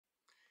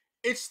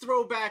It's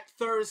Throwback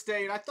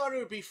Thursday, and I thought it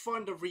would be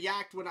fun to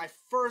react when I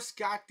first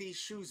got these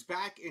shoes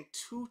back in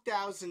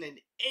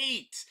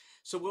 2008.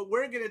 So what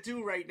we're going to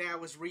do right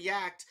now is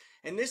react,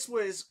 and this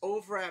was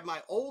over at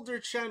my older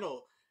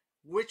channel,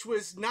 which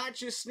was not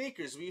just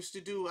sneakers. We used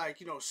to do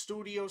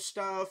studio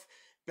stuff,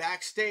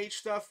 backstage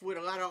stuff with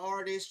a lot of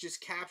artists,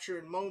 just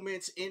capturing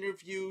moments,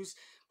 interviews.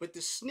 But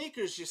the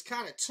sneakers just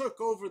kind of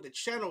took over the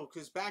channel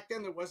because back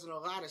then there wasn't a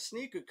lot of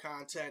sneaker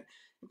content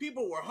and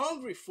people were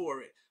hungry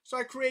for it. So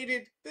I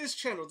created this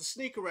channel, the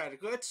Sneaker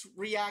Addict. Let's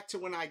react to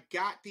when I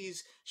got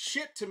these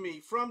shipped to me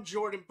from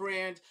Jordan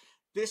Brand.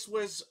 This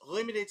was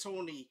limited to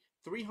only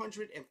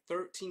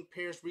 313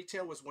 pairs.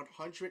 Retail was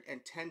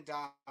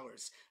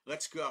 $110.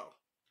 Let's go.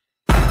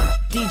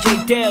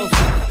 DJDELZ,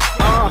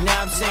 you know what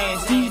I'm saying?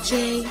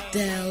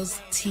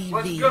 DJDELZ TV.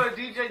 What's good?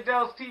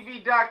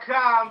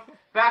 DJDELZTV.com.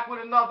 Back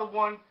with another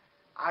one.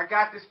 I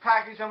got this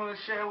package I'm going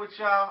to share with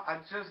y'all. I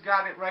just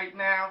got it right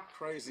now.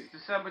 Crazy. It's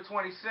December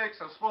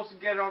 26th. I'm supposed to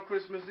get it on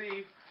Christmas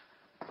Eve.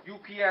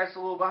 UPS a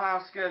little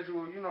behind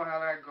schedule. You know how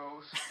that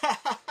goes.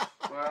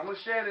 Well, I'm going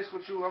to share this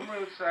with you. I'm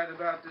really excited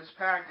about this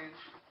package.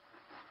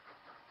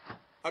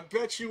 I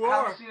bet you I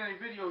are. haven't seen any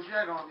videos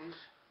yet on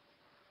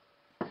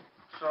these.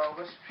 So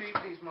let's peep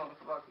these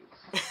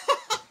motherfuckers.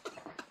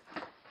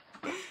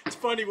 It's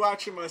funny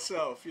watching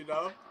myself, you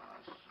know?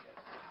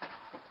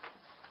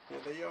 Yeah,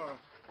 they are.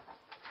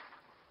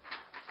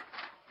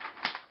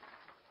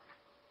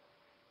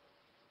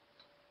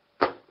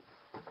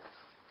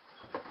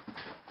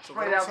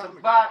 Straight out the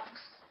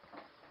box.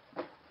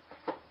 Let's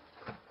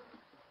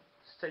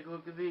take a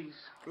look at these.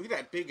 Look at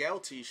that Big L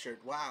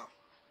t-shirt. Wow.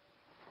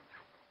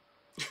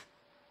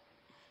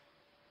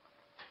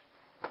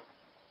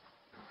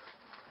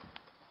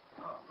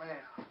 Oh, man.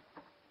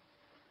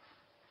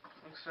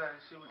 I'm excited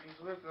to see what these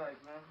look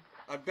like, man.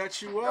 I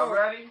bet you Y'all are.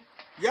 ready?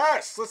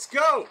 Yes, let's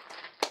go.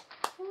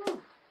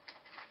 Woo.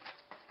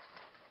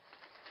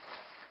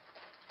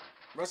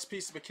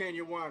 Recipes to McCain,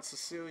 Juan,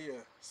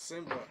 Cecilia,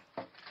 Simba.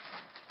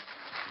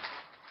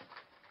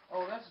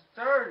 Oh, that's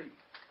dirty.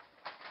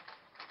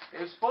 They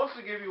were supposed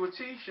to give you a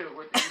t-shirt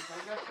with these.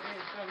 I guess they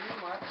didn't send me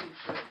my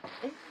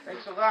t-shirt.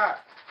 Thanks a lot.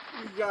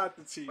 You got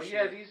the t-shirt. But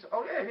yeah, these.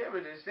 Oh yeah, here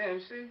it is. Damn,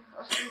 you see?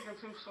 I'm speaking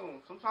too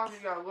soon. Sometimes you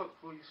gotta look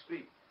before you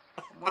speak.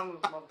 I'm one of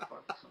those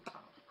motherfuckers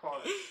sometimes.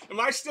 Pardon. Am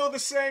I still the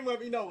same? Let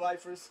me know,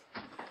 lifers.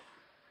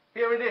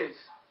 Here it is.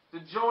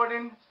 The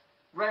Jordan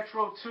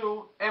Retro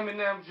 2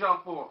 Eminem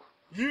Jump Off.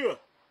 Yeah.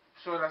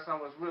 Sure that's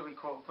not what's really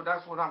called, but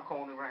that's what I'm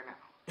calling it right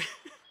now.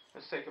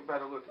 Let's take a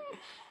better look at this.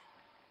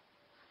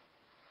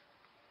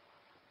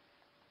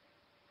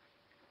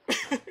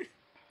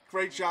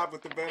 Great job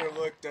with the better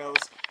look,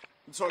 Dels.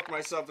 I'm talking to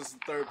myself as the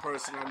third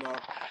person I know.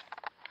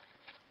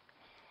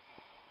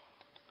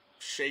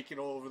 Shaking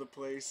all over the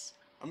place.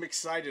 I'm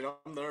excited.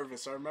 I'm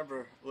nervous. I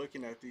remember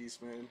looking at these,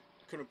 man.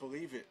 Couldn't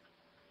believe it.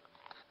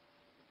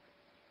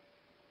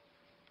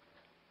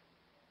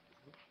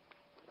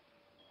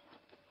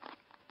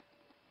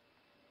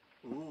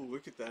 Ooh,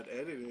 look at that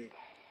editing.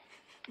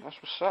 That's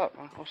what's up,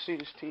 man. Let's see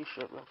this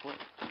t-shirt real quick.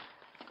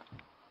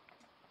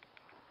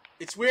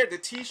 It's weird. The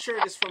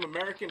t-shirt is from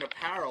American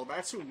Apparel.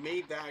 That's who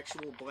made the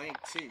actual blank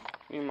tee.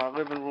 In my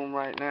living room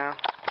right now.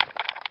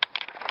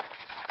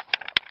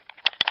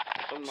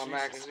 Some of my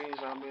magazines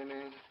I've been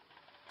in.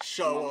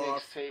 Show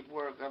off. Mixtape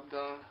work I've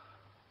done.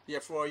 Yeah,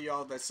 for all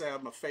y'all that say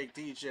I'm a fake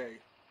DJ.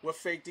 What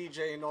fake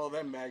DJ in all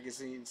them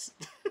magazines?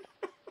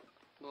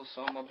 Little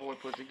song my boy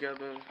put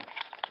together.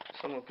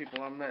 Some of the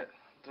people I met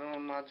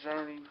during my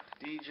journey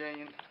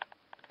DJing.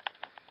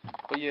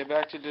 But yeah,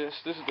 back to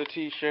this. This is the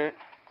t-shirt.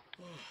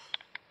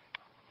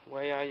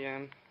 Way I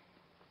am.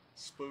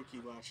 Spooky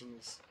watching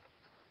this.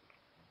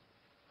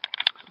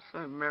 It's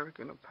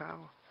American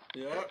Apparel.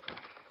 Yep.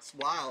 It's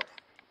wild.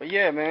 But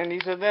yeah, man,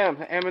 these are them.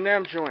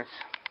 Eminem joints.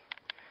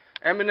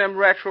 Eminem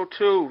Retro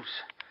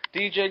 2s.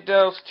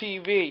 DJDELZ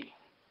TV.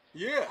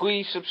 Yeah.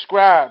 Please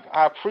subscribe.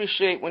 I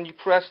appreciate when you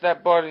press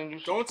that button. You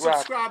subscribe. Don't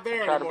subscribe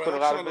there I try anymore. to put a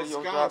That lot of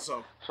channel's videos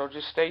up. So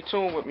just stay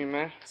tuned with me,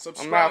 man.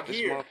 Subscribe I'm out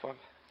here. this motherfucker.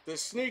 The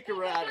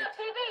Sneaker Addict.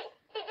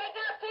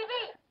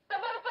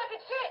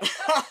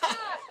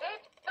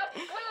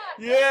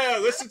 Yeah,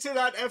 listen to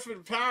that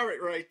effing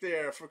parrot right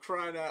there, for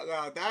crying out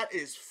loud. That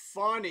is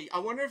funny. I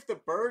wonder if the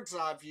bird's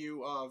eye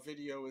view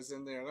video is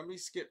in there. Let me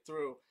skip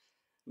through.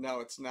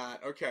 No, it's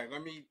not. Okay,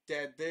 let me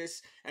dead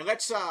this. And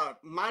let's,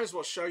 might as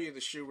well show you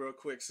the shoe real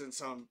quick since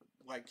I'm,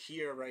 like,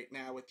 here right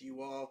now with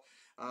you all.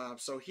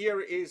 So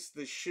here is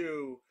the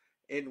shoe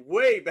in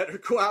way better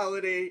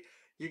quality.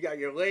 You got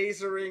your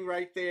lasering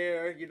right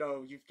there. You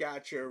know, you've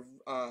got your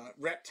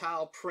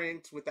reptile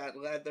print with that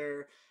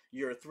leather.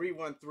 Your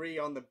 313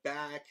 on the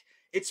back.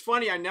 It's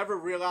funny, I never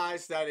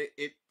realized that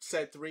it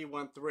said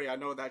 313. I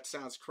know that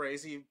sounds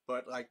crazy,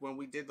 but like when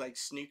we did like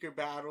sneaker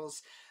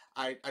battles,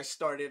 I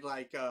started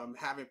like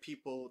having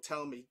people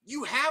tell me,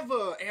 you have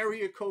a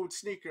area code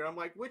sneaker. I'm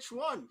like, which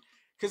one?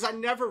 Because I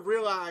never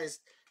realized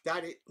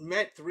that it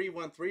meant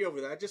 313 over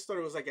there. I just thought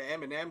it was like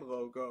an Eminem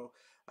logo.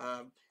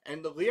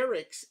 And the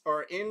lyrics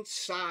are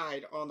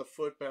inside on the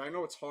footbed. I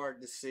know it's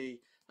hard to see.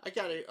 I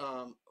gotta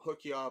hook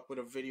you up with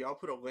a video. I'll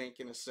put a link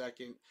in a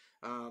second.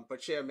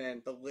 But yeah,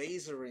 man, the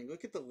lasering.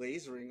 Look at the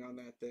lasering on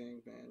that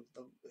thing, man.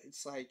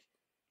 It's like,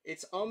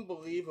 it's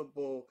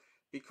unbelievable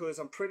because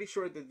I'm pretty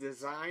sure the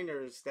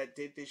designers that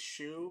did this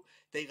shoe,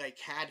 they like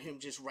had him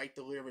just write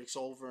the lyrics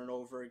over and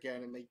over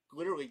again, and they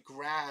literally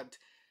grabbed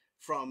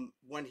from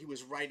when he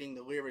was writing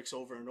the lyrics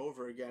over and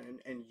over again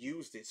and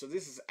used it. So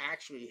this is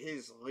actually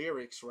his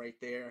lyrics right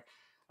there.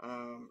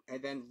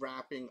 And then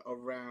wrapping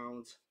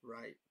around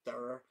right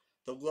there.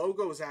 The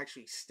logo is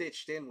actually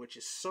stitched in, which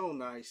is so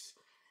nice.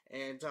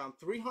 And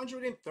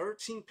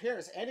 313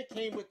 pairs. And it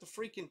came with the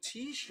freaking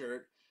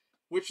t-shirt,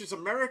 which is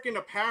American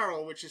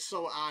Apparel, which is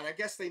so odd. I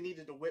guess they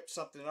needed to whip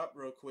something up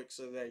real quick,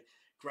 so they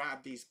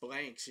grabbed these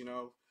blanks, you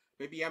know.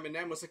 Maybe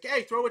Eminem was like,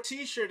 hey, throw a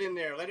t-shirt in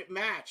there, let it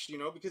match, you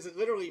know, because it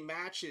literally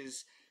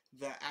matches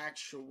the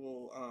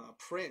actual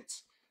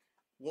print,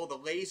 well, the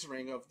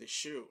lasering of the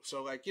shoe.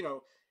 So, like, you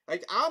know,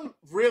 like, I'm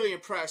really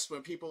impressed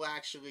when people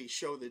actually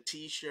show the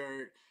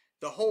t-shirt,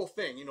 the whole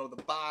thing, you know,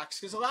 the box,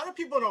 because a lot of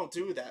people don't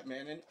do that,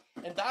 man.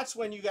 And that's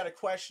when you got to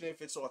question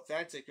if it's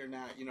authentic or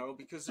not, you know,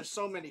 because there's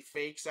so many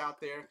fakes out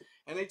there,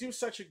 and they do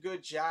such a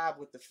good job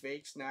with the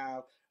fakes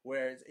now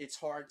where it's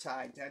hard to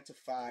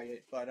identify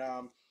it. But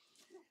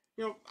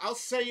you know, I'll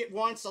say it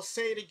once, I'll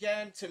say it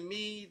again. To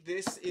me,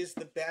 this is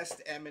the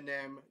best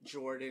Eminem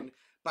Jordan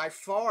by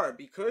far,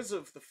 because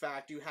of the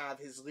fact you have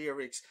his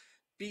lyrics.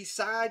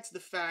 Besides the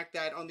fact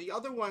that on the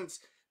other ones,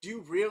 do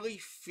you really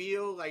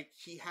feel like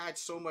he had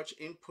so much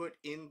input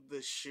in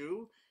the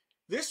shoe?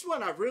 This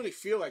one, I really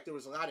feel like there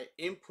was a lot of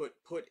input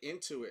put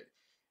into it.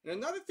 And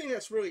another thing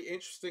that's really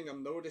interesting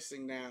I'm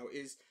noticing now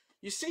is,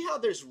 you see how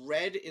there's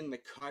red in the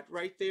cut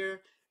right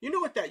there? You know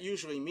what that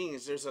usually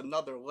means, there's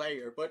another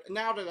layer. But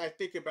now that I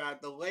think about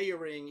it, the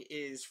layering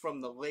is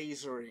from the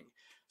lasering.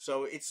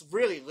 So it's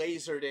really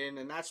lasered in,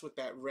 and that's what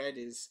that red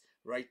is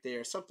right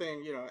there.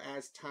 Something, you know,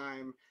 as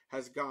time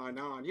has gone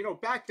on. You know,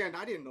 back then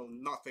I didn't know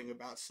nothing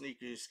about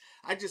sneakers.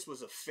 I just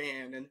was a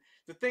fan. And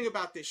the thing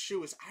about this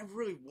shoe is I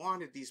really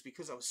wanted these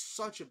because I was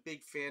such a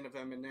big fan of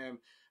Eminem.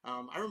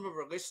 I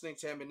remember listening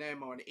to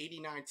Eminem on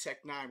 89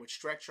 Tech 9 with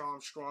Stretch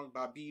Armstrong,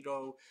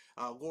 Bobbito,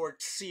 Lord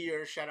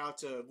Sear. Shout out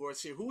to Lord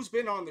Sear, who's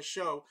been on the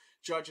show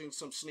judging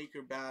some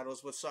sneaker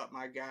battles. What's up,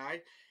 my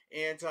guy?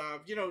 And,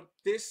 you know,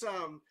 this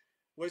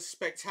was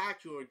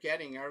spectacular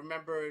getting. I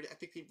remember, I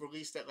think he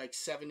released at like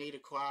 7, 8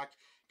 o'clock.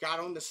 Got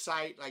on the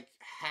site like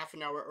half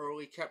an hour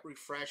early, kept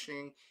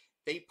refreshing.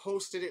 They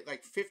posted it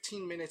like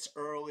 15 minutes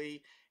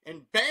early,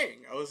 and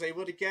bang, I was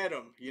able to get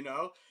them, you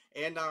know.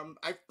 And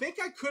I think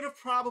I could have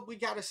probably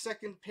got a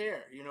second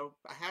pair. You know,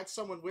 I had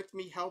someone with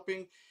me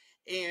helping,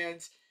 and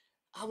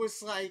I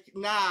was like,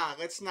 nah,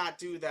 let's not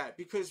do that,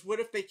 because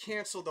what if they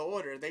cancel the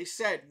order? They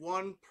said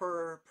one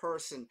per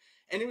person,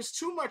 and it was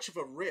too much of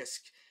a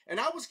risk. And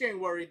I was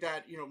getting worried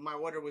that, you know, my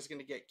order was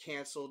going to get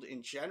canceled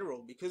in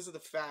general because of the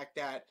fact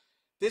that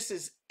this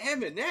is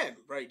Eminem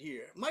right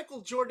here.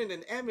 Michael Jordan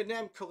and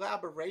Eminem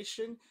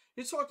collaboration.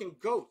 You're talking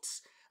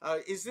GOATs.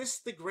 Is this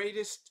the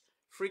greatest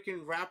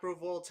freaking rapper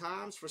of all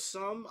times? For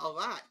some, a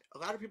lot. A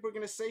lot of people are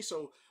going to say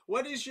so.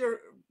 What is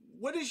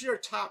your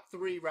top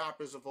 3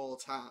 rappers of all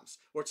times?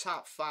 Or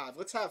top 5?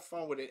 Let's have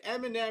fun with it.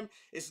 Eminem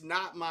is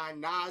not mine.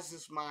 Nas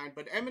is mine.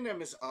 But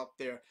Eminem is up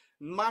there.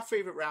 My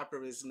favorite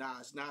rapper is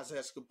Nas. Nas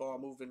Escobar,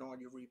 Moving On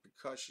Your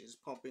Repercussions,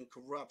 Pumping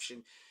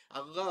Corruption.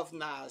 I love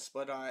Nas,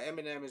 but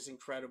Eminem is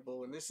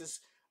incredible. And this is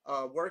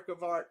a work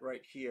of art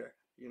right here,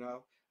 you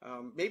know.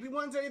 Maybe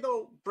one day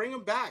they'll bring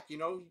him back, you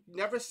know.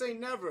 Never say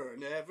never.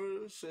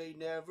 Never say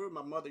never.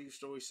 My mother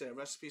used to always say,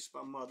 rest in peace,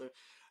 my mother.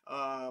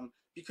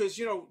 Because,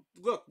 you know,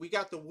 look, we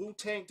got the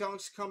Wu-Tang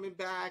Dunks coming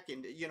back,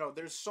 and, you know,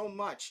 there's so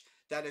much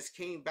that has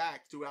came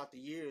back throughout the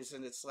years,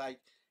 and it's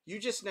like, you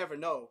just never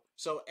know.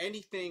 So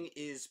anything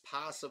is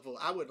possible.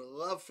 I would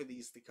love for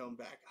these to come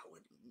back. I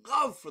would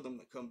love for them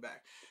to come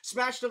back.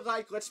 Smash the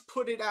like. Let's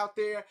put it out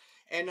there.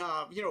 And,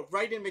 you know,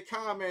 write in the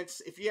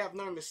comments if you have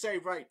nothing to say.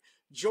 Right.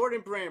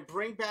 Jordan Brand,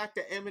 bring back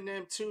the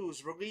Eminem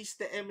 2s. Release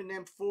the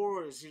Eminem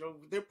 4s. You know,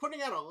 they're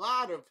putting out a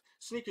lot of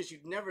sneakers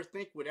you'd never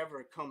think would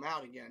ever come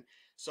out again.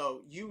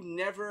 So you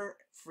never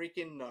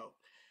freaking know.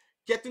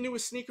 Get the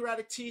newest Sneaker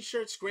Addict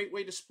t-shirts. Great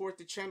way to support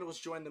the channel is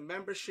join the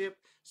membership.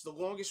 It's the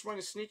longest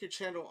running sneaker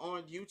channel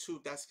on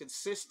YouTube that's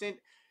consistent.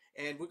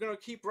 And we're going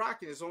to keep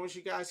rocking as long as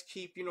you guys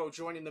keep, you know,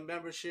 joining the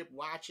membership,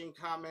 watching,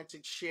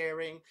 commenting,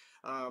 sharing.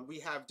 We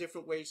have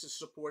different ways to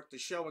support the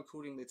show,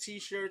 including the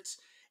t-shirts.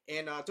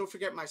 And don't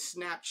forget my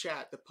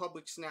Snapchat, the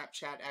public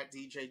Snapchat at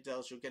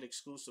DJDELZ. You'll get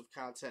exclusive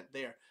content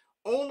there.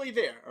 Only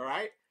there, all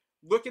right?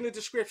 Look in the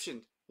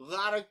description. A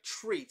lot of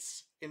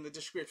treats in the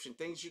description.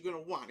 Things you're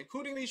going to want,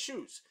 including these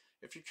shoes,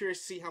 if you're curious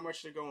to see how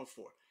much they're going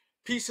for.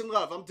 Peace and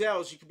love. I'm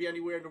Delz. You can be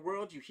anywhere in the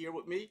world. You're here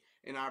with me,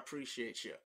 and I appreciate you.